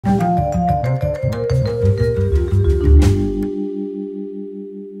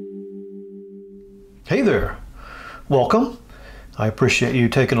Hey there, welcome. I appreciate you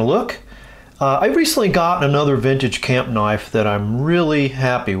taking a look. I recently got another vintage camp knife that I'm really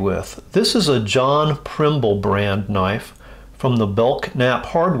happy with. This is a John Primble brand knife from the Belknap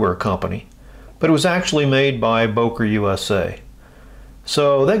Hardware Co, but it was actually made by Boker USA.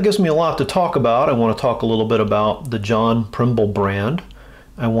 So that gives me a lot to talk about. I want to talk a little bit about the John Primble brand.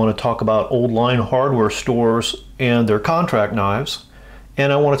 I want to talk about old line hardware stores and their contract knives.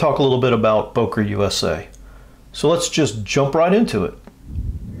 And I want to talk a little bit about Boker USA. So let's just jump right into it.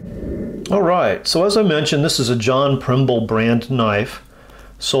 All right, so as I mentioned, this is a John Primble brand knife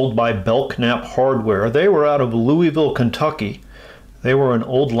sold by Belknap Hardware. They were out of Louisville, Kentucky. They were an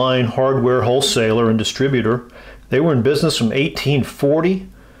old line hardware wholesaler and distributor. They were in business from 1840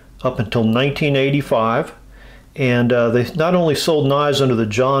 up until 1985. And they not only sold knives under the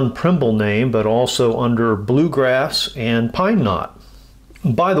John Primble name, but also under Bluegrass and Pine Knot.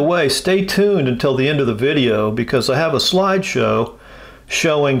 By the way, stay tuned until the end of the video because I have a slideshow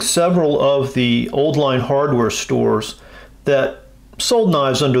showing several of the old line hardware stores that sold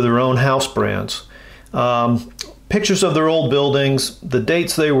knives under their own house brands. Pictures of their old buildings, the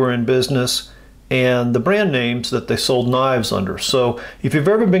dates they were in business, and the brand names that they sold knives under. So if you've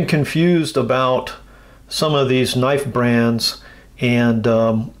ever been confused about some of these knife brands and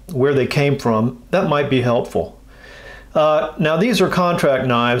where they came from, that might be helpful. Now these are contract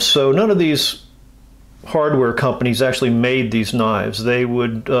knives, so none of these hardware companies actually made these knives. They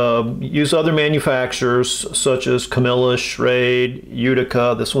would use other manufacturers such as Camilla, Schrade,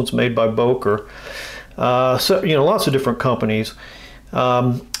 Utica. This one's made by Boker. So lots of different companies,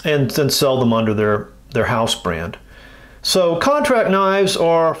 and then sell them under their house brand. So contract knives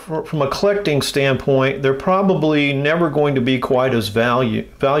are, from a collecting standpoint, they're probably never going to be quite as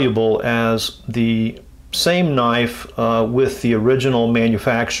valuable as the same knife with the original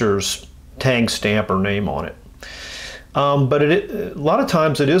manufacturer's tag stamp or name on it. But a lot of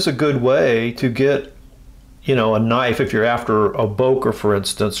times it is a good way to get a knife, if you're after a Boker, for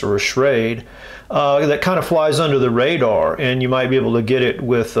instance, or a Schrade, that kind of flies under the radar, and you might be able to get it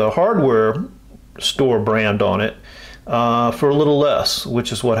with a hardware store brand on it for a little less,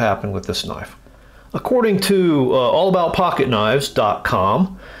 which is what happened with this knife. According to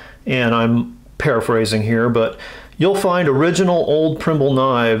allaboutpocketknives.com, and I'm paraphrasing here, but you'll find original old Primble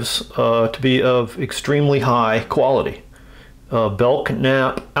knives to be of extremely high quality.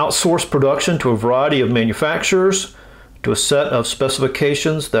 Belknap outsourced production to a variety of manufacturers to a set of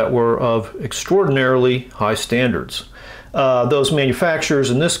specifications that were of extraordinarily high standards. Those manufacturers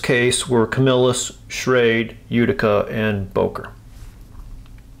in this case were Camillus, Schrade, Utica, and Boker.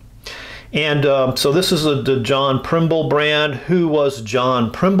 And so this is the John Primble brand. Who was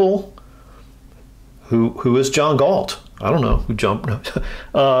John Primble? Who is John Galt? I don't know who John.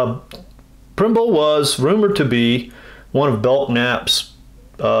 Primble was rumored to be one of Belknap's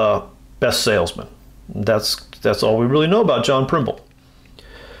best salesmen. That's all we really know about John Primble.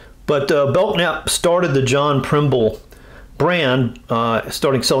 But Belknap started the John Primble brand,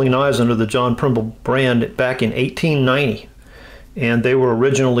 starting selling knives under the John Primble brand back in 1890, and they were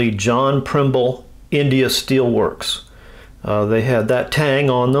originally John Primble India Steel Works. They had that tang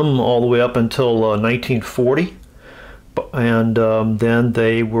on them all the way up until 1940, and then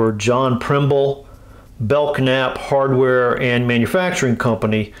they were John Primble Belknap Hardware and Manufacturing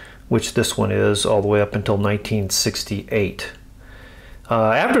Company, which this one is, all the way up until 1968.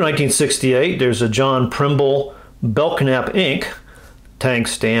 After 1968, there's a John Primble Belknap Inc. tang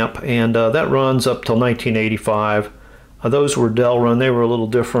stamp, and that runs up till 1985. Those were Delrin. They were a little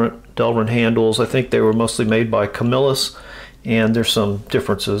different. Delrin handles. I think they were mostly made by Camillus, and there's some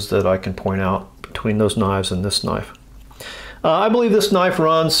differences that I can point out between those knives and this knife. I believe this knife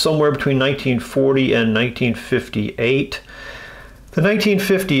runs somewhere between 1940 and 1958. The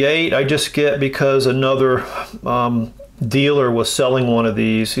 1958 I just get because another dealer was selling one of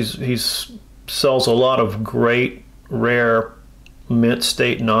these. He sells a lot of great, rare mint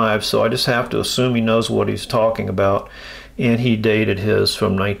state knives, so I just have to assume he knows what he's talking about, and he dated his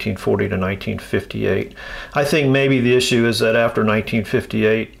from 1940 to 1958. I think maybe the issue is that after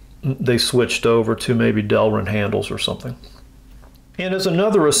 1958 they switched over to maybe Delrin handles or something. And as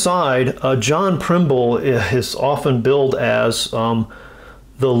another aside, John Primble is often billed as the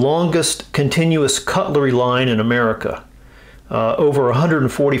longest continuous cutlery line in America, over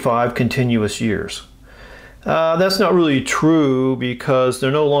 145 continuous years. That's not really true because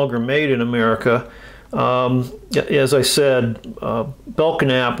they're no longer made in America. As I said,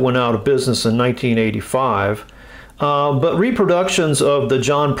 Belknap went out of business in 1985, but reproductions of the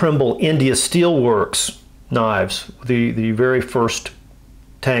John Primble India Steel Works knives, the very first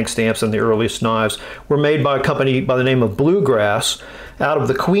tang stamps and the earliest knives were made by a company by the name of Bluegrass out of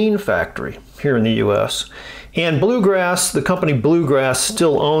the Queen factory here in the US. And Bluegrass, the company Bluegrass,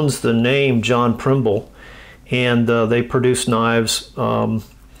 still owns the name John Primble, and they produce knives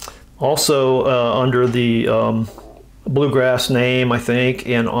also under the Bluegrass name, I think,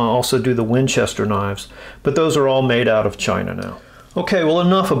 and also do the Winchester knives. But those are all made out of China now. Okay, well,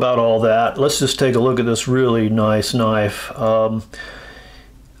 enough about all that. Let's just take a look at this really nice knife.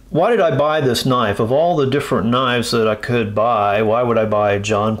 Why did I buy this knife? Of all the different knives that I could buy, why would I buy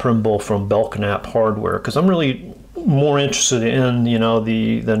John Primble from Belknap Hardware? Because I'm really more interested in, you know,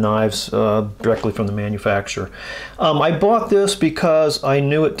 the knives directly from the manufacturer. I bought this because I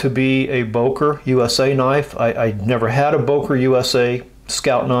knew it to be a Boker USA knife. I never had a Boker USA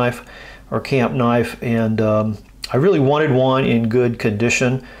scout knife or camp knife, and I really wanted one in good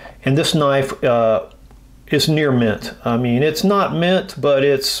condition. And this knife is near mint. I mean, it's not mint, but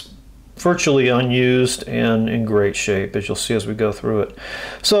it's virtually unused and in great shape, as you'll see as we go through it.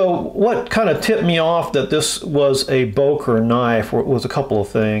 So what kind of tipped me off that this was a Boker knife was a couple of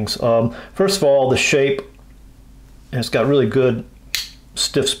things. First of all, the shape, and it's got really good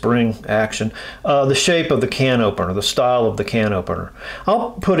stiff spring action. The shape of the can opener, the style of the can opener.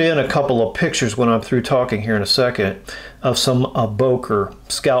 I'll put in a couple of pictures when I'm through talking here in a second of some Boker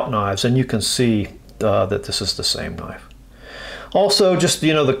scout knives, and you can see that this is the same knife. Also, just,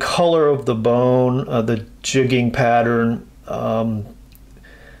 you know, the color of the bone, the jigging pattern,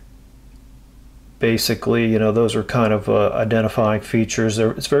 basically, you know, those are kind of identifying features.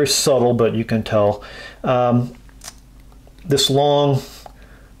 It's very subtle, but you can tell. This long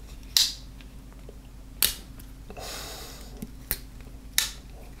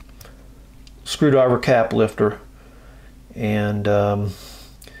screwdriver cap lifter, and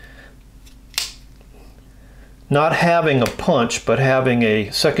not having a punch but having a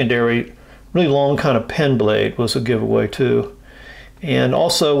secondary really long kind of pen blade was a giveaway too. And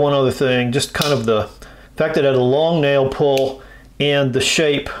also one other thing, just kind of the fact that it had a long nail pull and the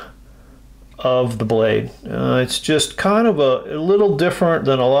shape of the blade. It's just kind of a little different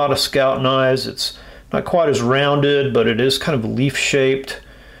than a lot of scout knives. It's not quite as rounded, but it is kind of leaf shaped,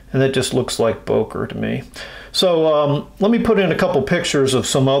 and that just looks like Boker to me. So let me put in a couple pictures of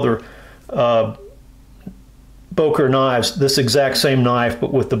some other Boker knives, this exact same knife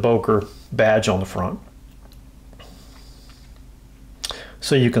but with the Boker badge on the front,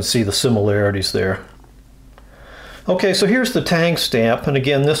 so you can see the similarities there. Okay, so here's the tang stamp, and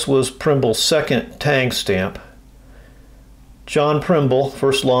again, this was Primble's second tang stamp. John Primble,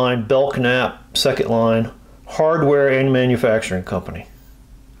 first line, Belknap, second line, hardware and manufacturing company.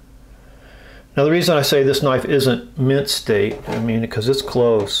 Now the reason I say this knife isn't mint state, I mean, because it's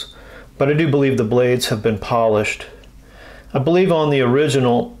close, but I do believe the blades have been polished. I believe on the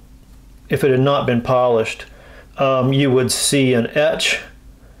original, if it had not been polished, you would see an etch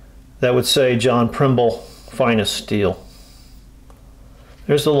that would say John Primble finest steel.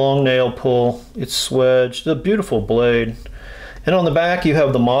 There's the long nail pull, it's swedged, a beautiful blade. And on the back you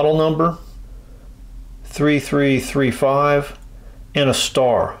have the model number, 3335, and a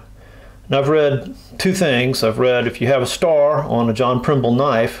star. Now I've read two things. I've read if you have a star on a John Primble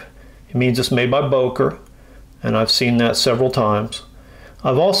knife, it means it's made by Boker, and I've seen that several times.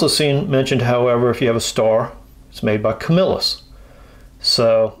 I've also seen mentioned, however, if you have a star, it's made by Camillus.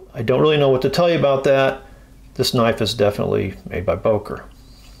 So I don't really know what to tell you about that. This knife is definitely made by Boker.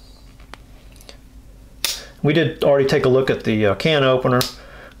 We did already take a look at the can opener,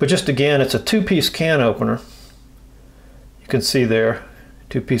 but just again, it's a two-piece can opener. You can see there,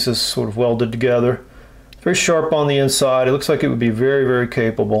 two pieces sort of welded together. Very sharp on the inside. It looks like it would be very, very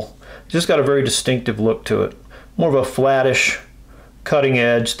capable. It's just got a very distinctive look to it. More of a flattish cutting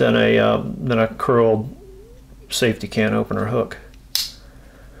edge than a curled safety can opener hook.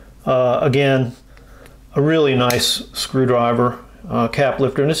 Again, a really nice screwdriver cap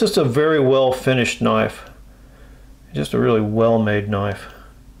lifter, and it's just a very well finished knife. Just a really well made knife.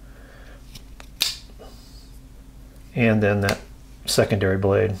 And then that secondary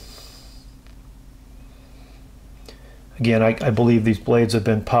blade. Again, I believe these blades have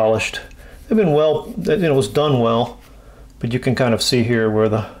been polished. They've been well, you know, it was done well, but you can kind of see here where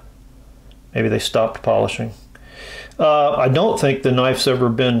maybe they stopped polishing. I don't think the knife's ever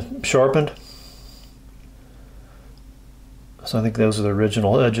been sharpened. So I think those are the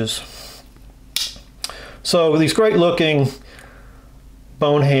original edges. So these great looking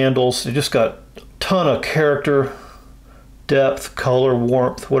bone handles, they just got a ton of character, depth, color,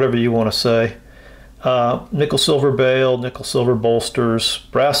 warmth, whatever you want to say. Nickel silver bail, nickel silver bolsters,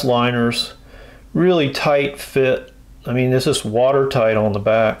 brass liners, really tight fit I mean, this is watertight on the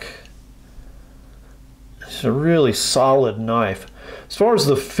back. It's a really solid knife. As far as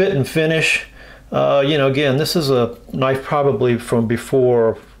the fit and finish, you know, again, this is a knife probably from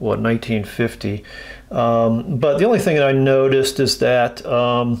before, what, 1950. But the only thing that I noticed is that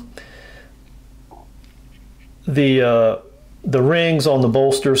the rings on the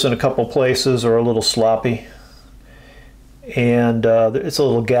bolsters in a couple places are a little sloppy. And it's a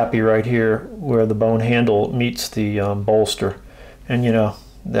little gappy right here where the bone handle meets the bolster. And, you know,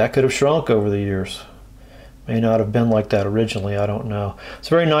 that could have shrunk over the years. May not have been like that originally, I don't know. It's a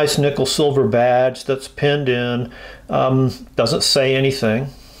very nice nickel silver badge that's pinned in. Doesn't say anything.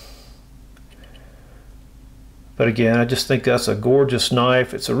 But again, I just think that's a gorgeous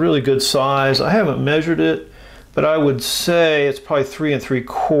knife. It's a really good size. I haven't measured it, but I would say it's probably 3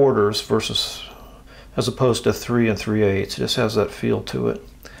 3/4 versus, as opposed to 3 3/8. It just has that feel to it.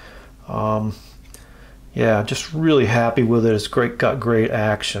 Yeah, just really happy with it. It's great, got great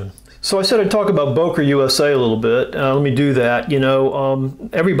action. So I said I'd talk about Boker USA a little bit. Let me do that. You know,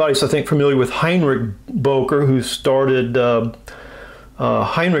 everybody's, I think, familiar with Heinrich Boker, who started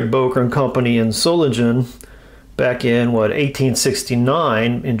Heinrich Boker and Company in Solingen back in, what,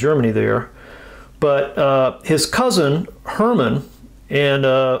 1869 in Germany there. But his cousin, Herman, and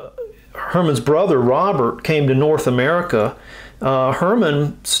Herman's brother, Robert, came to North America.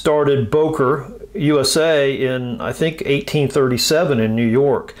 Herman started Boker USA in, I think, 1837 in New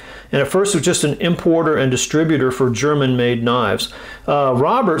York. And at first it was just an importer and distributor for German-made knives.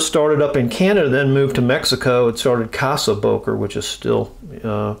 Robert started up in Canada, then moved to Mexico and started Casa Boker, which is still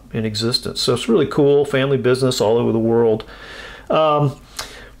in existence. So it's really cool, family business all over the world.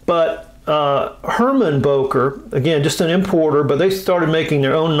 Herman Boker, again, just an importer, but they started making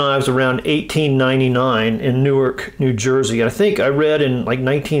their own knives around 1899 in Newark, New Jersey. And I think I read in like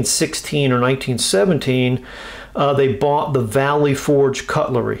 1916 or 1917, they bought the Valley Forge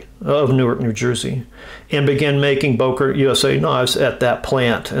Cutlery of Newark, New Jersey, and began making Boker USA knives at that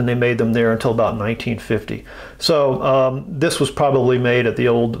plant. And they made them there until about 1950. So this was probably made at the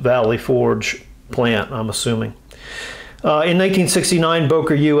old Valley Forge plant, I'm assuming. In 1969,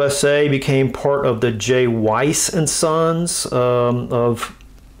 Boker USA became part of the J. Weiss and Sons of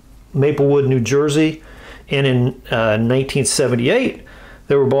Maplewood, New Jersey. And in 1978,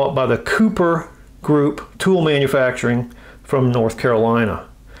 they were bought by the Cooper Group Tool Manufacturing from North Carolina.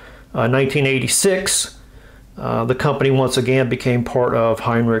 1986, the company once again became part of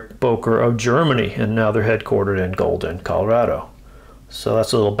Heinrich Boker of Germany, and now they're headquartered in Golden, Colorado. So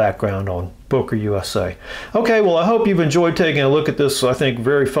that's a little background on Boker USA. Okay, well, I hope you've enjoyed taking a look at this, I think,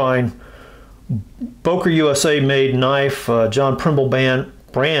 very fine Boker USA made knife, John Primble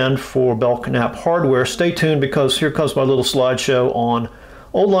brand for Belknap Hardware. Stay tuned, because here comes my little slideshow on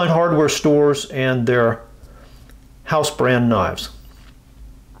old line hardware stores and their house brand knives.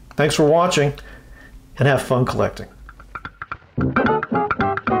 Thanks for watching, and have fun collecting.